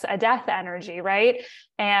energy, that's a death energy, right?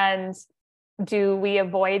 And do we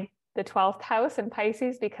avoid the 12th house in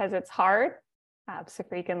Pisces because it's hard?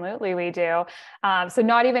 Absolutely, we do. So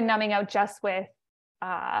not even numbing out just with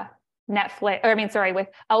with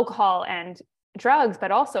alcohol and drugs,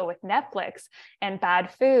 but also with Netflix and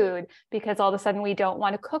bad food, because all of a sudden we don't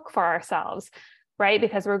want to cook for ourselves, right?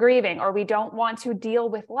 Because we're grieving, or we don't want to deal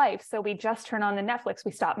with life. So we just turn on the Netflix.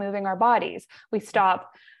 We stop moving our bodies. We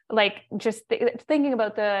stop thinking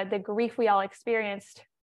about the grief we all experienced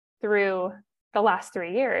through the last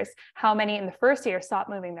 3 years. How many in the first year stopped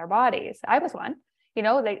moving their bodies? I was one.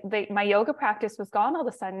 My yoga practice was gone all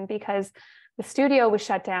of a sudden because the studio was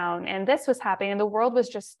shut down and this was happening and the world was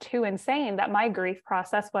just too insane that my grief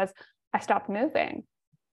process was, I stopped moving.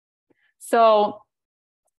 So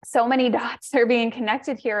many dots are being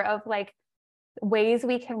connected here of like ways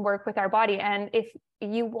we can work with our body. And if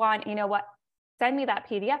you want, send me that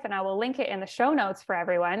PDF and I will link it in the show notes for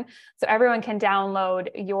everyone. So everyone can download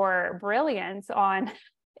your brilliance on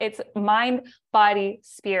its mind, body,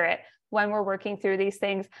 spirit when we're working through these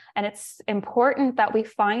things. And it's important that we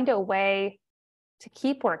find a way to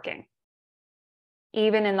keep working,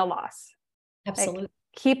 even in the loss. Absolutely. Like,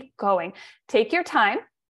 keep going. Take your time,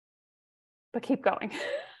 but keep going.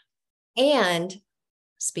 And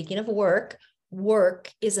speaking of work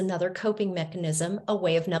is another coping mechanism, a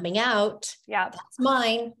way of numbing out. Yeah. That's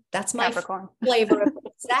mine. That's my Capricorn flavor.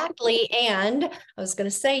 Exactly. And I was going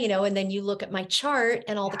to say, and then you look at my chart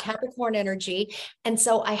and all the Capricorn energy. And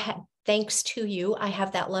so thanks to you, I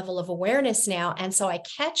have that level of awareness now. And so I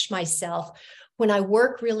catch myself when I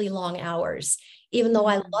work really long hours, even though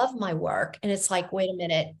I love my work. And it's like, wait a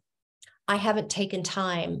minute, I haven't taken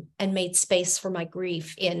time and made space for my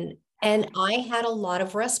grief and I had a lot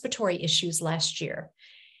of respiratory issues last year.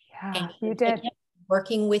 Yeah, and you did.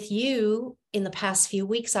 Working with you in the past few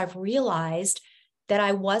weeks, I've realized that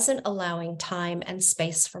I wasn't allowing time and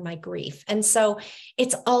space for my grief. And so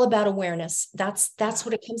it's all about awareness. That's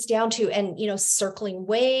what it comes down to. And, circling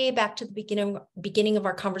way back to the beginning of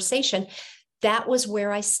our conversation, that was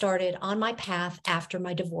where I started on my path after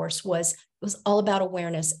my divorce. It was all about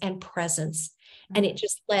awareness and presence. And it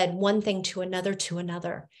just led one thing to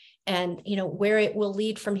another. And, where it will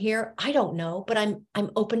lead from here, I don't know, but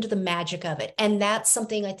I'm open to the magic of it. And that's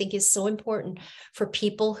something I think is so important for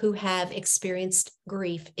people who have experienced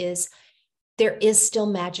grief is there is still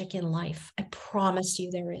magic in life. I promise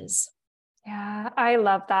you there is. Yeah, I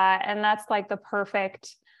love that. And that's like the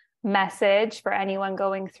perfect message for anyone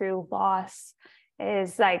going through loss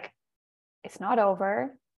is like, it's not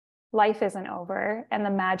over. Life isn't over and the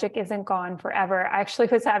magic isn't gone forever. I actually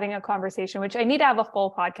was having a conversation, which I need to have a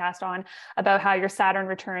full podcast on, about how your Saturn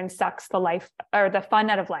return sucks the life or the fun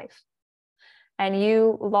out of life. And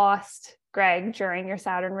you lost Greg during your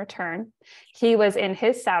Saturn return. He was in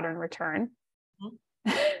his Saturn return.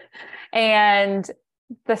 And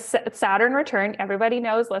the Saturn return, everybody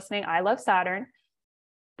knows listening, I love Saturn,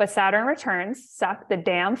 but Saturn returns suck the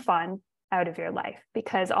damn fun out of your life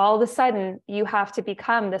because all of a sudden you have to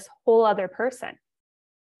become this whole other person.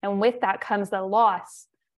 And with that comes the loss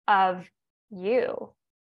of you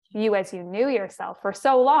as you knew yourself for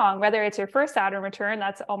so long, whether it's your first Saturn return,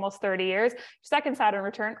 that's almost 30 years, your second Saturn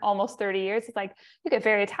return, almost 30 years. It's like, you get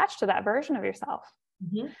very attached to that version of yourself.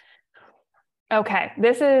 Mm-hmm. Okay.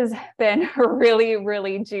 This has been really,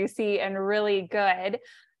 really juicy and really good.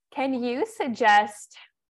 Can you suggest,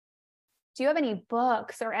 do you have any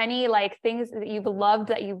books or any like things that you've loved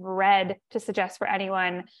that you've read to suggest for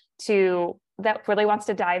anyone that really wants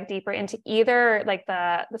to dive deeper into either like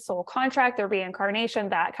the soul contract, the reincarnation,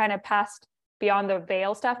 that kind of past beyond the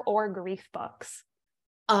veil stuff, or grief books?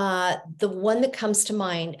 The one that comes to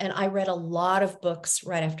mind, and I read a lot of books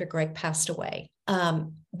right after Greg passed away.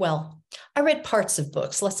 Well, I read parts of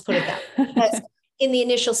books, let's put it that way. Because in the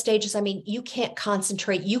initial stages, I mean, you can't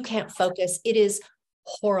concentrate, you can't focus. It is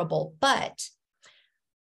horrible. But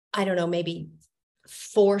I don't know, maybe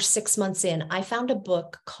 4-6 months in, I found a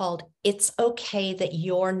book called It's Okay That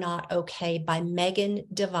You're Not Okay by Megan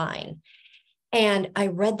Devine. And I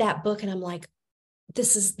read that book and I'm like,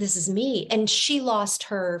 this is me. And she lost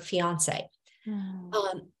her fiance.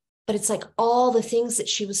 But it's like all the things that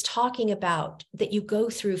she was talking about that you go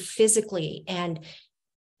through physically, and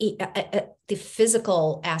the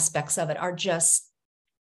physical aspects of it are just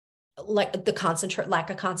like the lack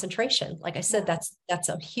of concentration. Like I said, that's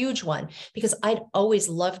a huge one, because I'd always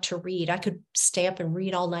loved to read. I could stay up and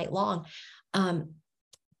read all night long.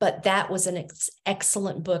 But that was an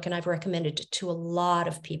excellent book, and I've recommended it to a lot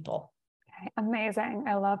of people. Okay, amazing.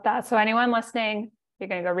 I love that. So anyone listening, you're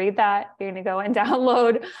going to go read that. You're going to go and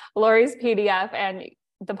download Lori's PDF and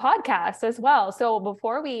the podcast as well. So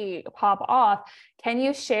before we pop off, can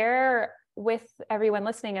you share with everyone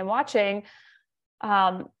listening and watching,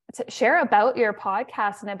 share about your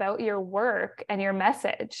podcast and about your work and your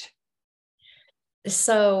message?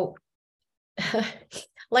 So,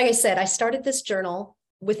 like I said, I started this journal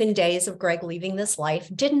within days of Greg leaving this life.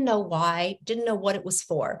 Didn't know why, didn't know what it was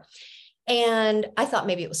for. And I thought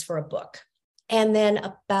maybe it was for a book. And then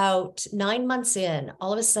about 9 months in,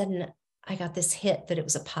 all of a sudden, I got this hit that it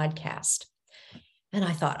was a podcast. And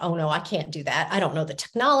I thought, oh no, I can't do that. I don't know the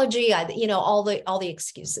technology, all the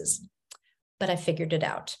excuses. But I figured it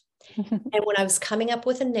out. And when I was coming up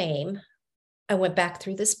with a name, I went back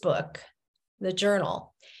through this book, the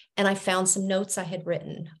journal, and I found some notes I had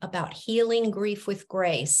written about healing grief with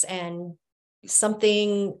grace, and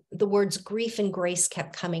the words grief and grace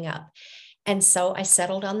kept coming up. And so I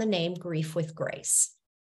settled on the name Grief with Grace.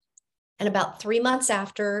 And about 3 months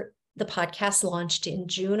after the podcast launched in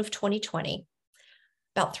June of 2020,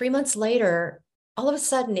 about 3 months later, all of a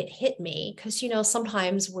sudden it hit me, because,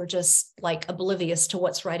 sometimes we're just like oblivious to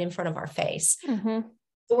what's right in front of our face. Mm-hmm.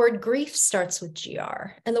 The word grief starts with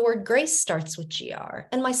GR, and the word grace starts with GR.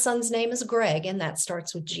 And my son's name is Greg, and that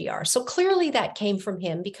starts with GR. So clearly that came from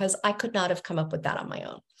him, because I could not have come up with that on my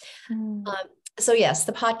own. Mm. So yes,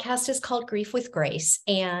 the podcast is called Grief with Grace,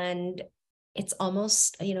 and it's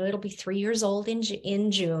almost, it'll be 3 years old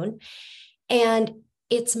in June. And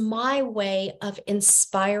it's my way of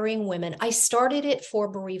inspiring women. I started it for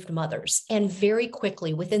bereaved mothers, and very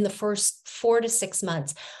quickly, within the first 4 to 6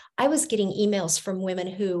 months, I was getting emails from women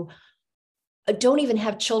who don't even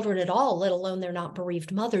have children at all, let alone they're not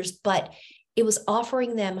bereaved mothers, but it was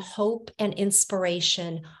offering them hope and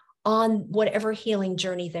inspiration on whatever healing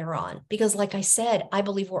journey they're on. Because like I said, I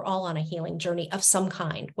believe we're all on a healing journey of some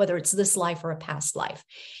kind, whether it's this life or a past life.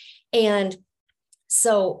 And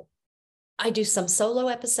so I do some solo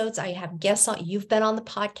episodes. I have guests on. You've been on the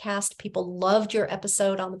podcast. People loved your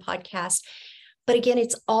episode on the podcast. But again,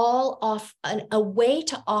 it's all off a way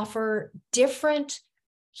to offer different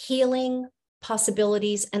healing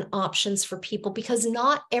possibilities and options for people, because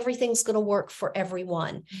not everything's going to work for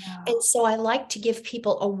everyone. No. And so I like to give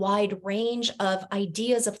people a wide range of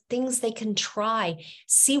ideas of things they can try,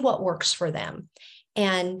 see what works for them,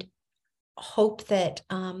 and hope that,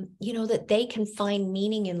 that they can find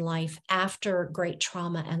meaning in life after great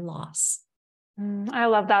trauma and loss. I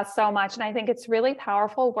love that so much. And I think it's really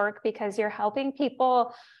powerful work, because you're helping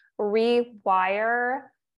people rewire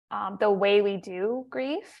the way we do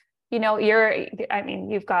grief.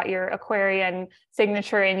 You've got your Aquarian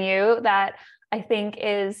signature in you that I think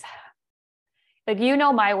is like,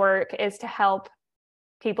 my work is to help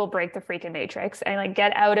people break the freaking matrix and like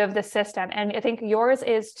get out of the system. And I think yours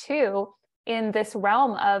is too, in this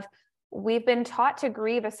realm of, we've been taught to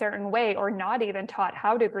grieve a certain way, or not even taught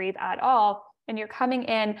how to grieve at all. And you're coming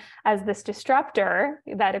in as this disruptor,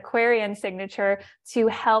 that Aquarian signature, to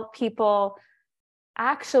help people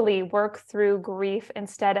actually work through grief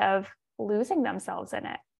instead of losing themselves in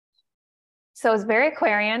it. So it's very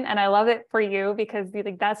Aquarian, and I love it for you, because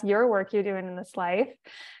that's your work you're doing in this life,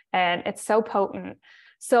 and it's so potent.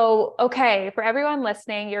 So, okay, for everyone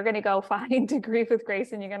listening, you're going to go find Grief with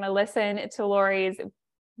Grace, and you're going to listen to Lori's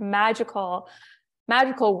magical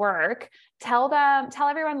work. Tell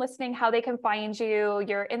everyone listening how they can find you,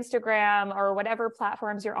 your Instagram or whatever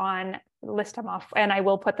platforms you're on, list them off, and I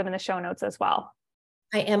will put them in the show notes as well.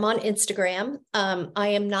 I am on Instagram. I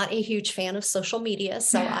am not a huge fan of social media,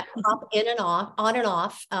 so I hop on and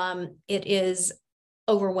off. It is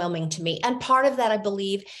overwhelming to me. And part of that, I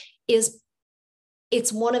believe, is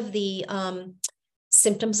it's one of the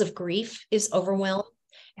symptoms of grief is overwhelm.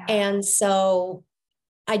 Yeah. And so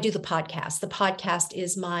I do the podcast. The podcast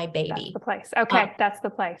is my baby. That's the place. Okay. That's the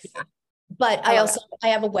place. But I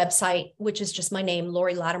have a website, which is just my name,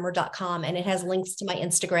 LoriLatimer.com, and it has links to my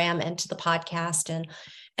Instagram and to the podcast and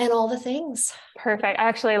all the things. Perfect. I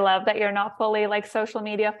actually love that you're not fully like social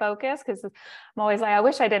media focused, because I'm always like, I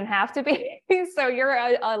wish I didn't have to be. So you're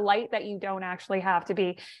a light that you don't actually have to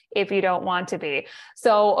be if you don't want to be.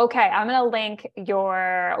 So, okay, I'm going to link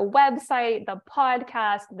your website, the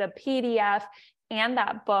podcast, the PDF, and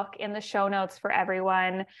that book in the show notes for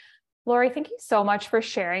everyone. Lori, thank you so much for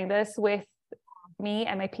sharing this with me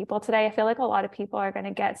and my people today. I feel like a lot of people are going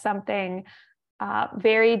to get something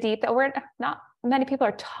very deep that we're not many people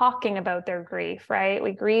are talking about their grief, right?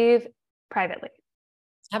 We grieve privately.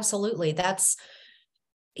 Absolutely. That's,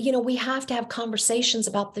 we have to have conversations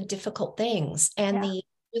about the difficult things and the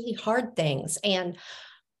really hard things. And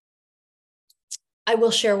I will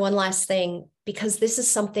share one last thing, because this is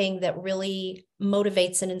something that really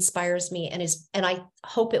motivates and inspires me and I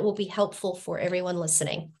hope it will be helpful for everyone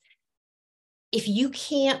listening. If you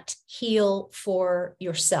can't heal for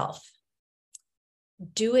yourself,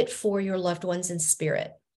 do it for your loved ones in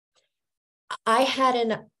spirit. I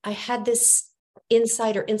had this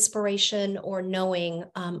insight or inspiration or knowing,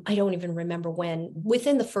 I don't even remember when,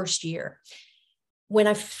 within the first year, when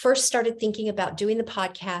I first started thinking about doing the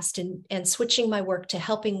podcast and switching my work to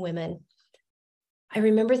helping women. I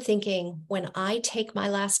remember thinking, when I take my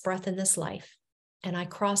last breath in this life and I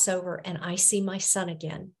cross over and I see my son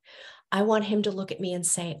again, I want him to look at me and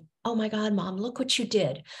say, oh my God, Mom, look what you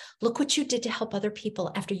did. Look what you did to help other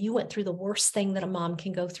people after you went through the worst thing that a mom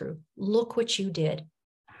can go through. Look what you did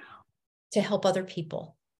to help other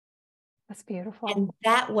people. That's beautiful. And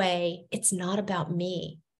that way, it's not about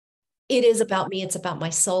me. It is about me. It's about my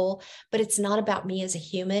soul, but it's not about me as a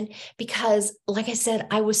human, because like I said,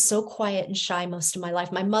 I was so quiet and shy most of my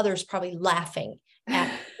life. My mother's probably laughing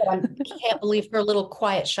at, I can't believe her little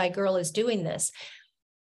quiet, shy girl is doing this,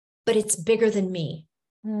 but it's bigger than me.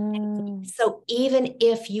 So even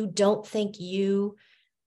if you don't think you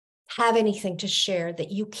have anything to share,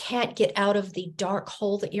 that you can't get out of the dark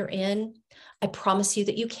hole that you're in, I promise you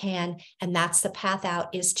that you can. And that's the path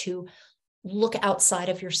out, is to look outside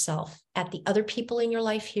of yourself at the other people in your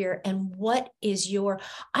life here. And what is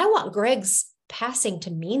I want Greg's passing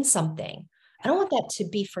to mean something. I don't want that to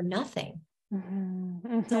be for nothing.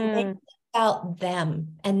 So make it about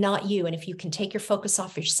them and not you. And if you can take your focus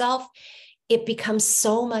off yourself, it becomes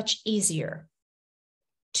so much easier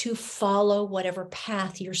to follow whatever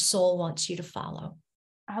path your soul wants you to follow.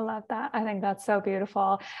 I love that. I think that's so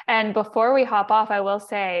beautiful. And before we hop off, I will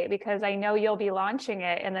say, because I know you'll be launching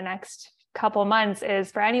it in the next couple months,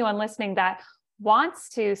 is for anyone listening that wants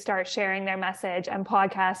to start sharing their message and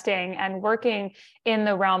podcasting and working in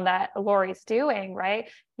the realm that Lori's doing, right?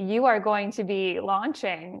 You are going to be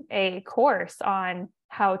launching a course on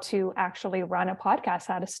how to actually run a podcast,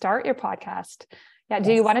 how to start your podcast. Yeah.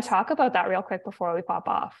 Do you want to talk about that real quick before we pop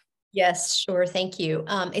off? Yes, sure. Thank you.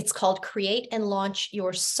 It's called Create and Launch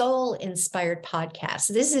Your Soul Inspired Podcast.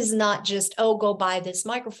 This is not just, go buy this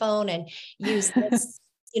microphone and use this,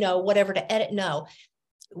 whatever to edit. No,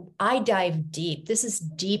 I dive deep. This is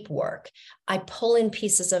deep work. I pull in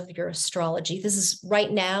pieces of your astrology. This is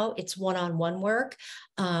right now, it's one-on-one work.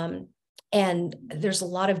 And there's a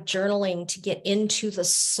lot of journaling to get into the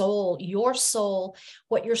soul, your soul,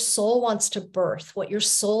 what your soul wants to birth, what your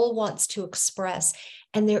soul wants to express.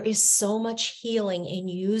 And there is so much healing in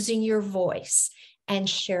using your voice and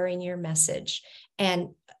sharing your message.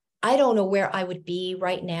 And I don't know where I would be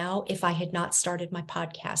right now if I had not started my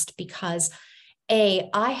podcast, because I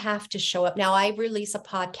have to show up. Now, I release a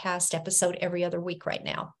podcast episode every other week right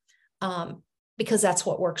now, because that's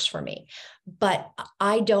what works for me. But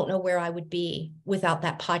I don't know where I would be without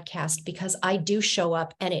that podcast, because I do show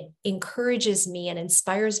up and it encourages me and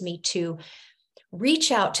inspires me to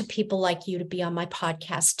reach out to people like you to be on my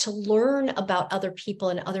podcast, to learn about other people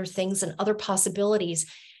and other things and other possibilities.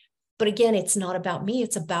 But again, it's not about me.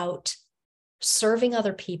 It's about serving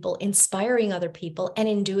other people, inspiring other people. And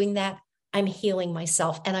in doing that, I'm healing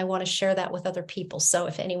myself. And I want to share that with other people. So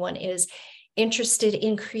if anyone is interested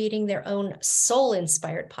in creating their own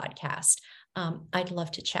soul-inspired podcast, I'd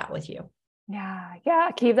love to chat with you.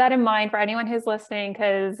 Yeah. Keep that in mind for anyone who's listening,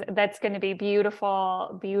 because that's going to be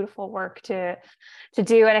beautiful, beautiful work to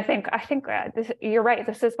do. And I think you're right.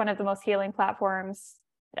 This is one of the most healing platforms.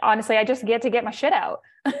 Honestly, I just get to get my shit out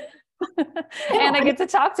and I get to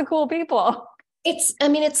talk to cool people. It's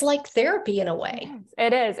like therapy in a way.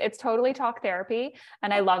 It is. It's totally talk therapy.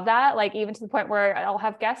 And I love that. Like, even to the point where I'll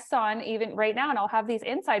have guests on even right now, and I'll have these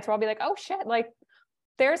insights where I'll be like, oh shit, like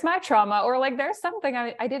there's my trauma, or like, there's something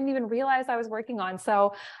I didn't even realize I was working on.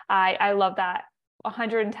 So I love that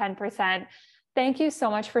 110%. Thank you so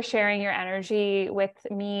much for sharing your energy with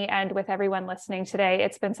me and with everyone listening today.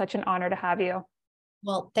 It's been such an honor to have you.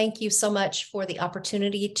 Well, thank you so much for the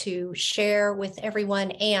opportunity to share with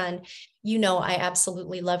everyone. And I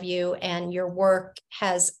absolutely love you, and your work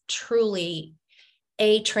has truly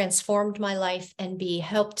A, transformed my life, and B,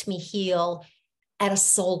 helped me heal at a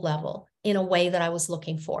soul level in a way that I was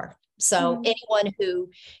looking for. So anyone who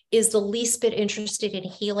is the least bit interested in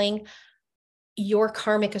healing, your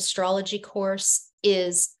karmic astrology course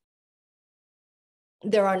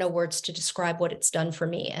there are no words to describe what it's done for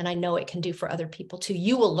me. And I know it can do for other people too.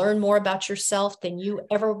 You will learn more about yourself than you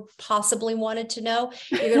ever possibly wanted to know.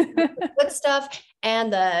 You're going to learn the good stuff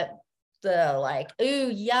and the like,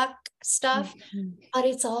 ooh, yuck stuff, but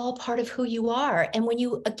it's all part of who you are. And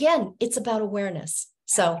again, it's about awareness.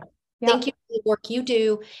 So thank you for the work you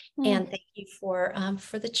do. And thank you for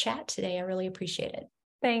the chat today. I really appreciate it.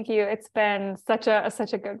 Thank you. It's been such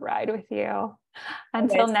a good ride with you.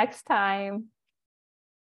 Until next time.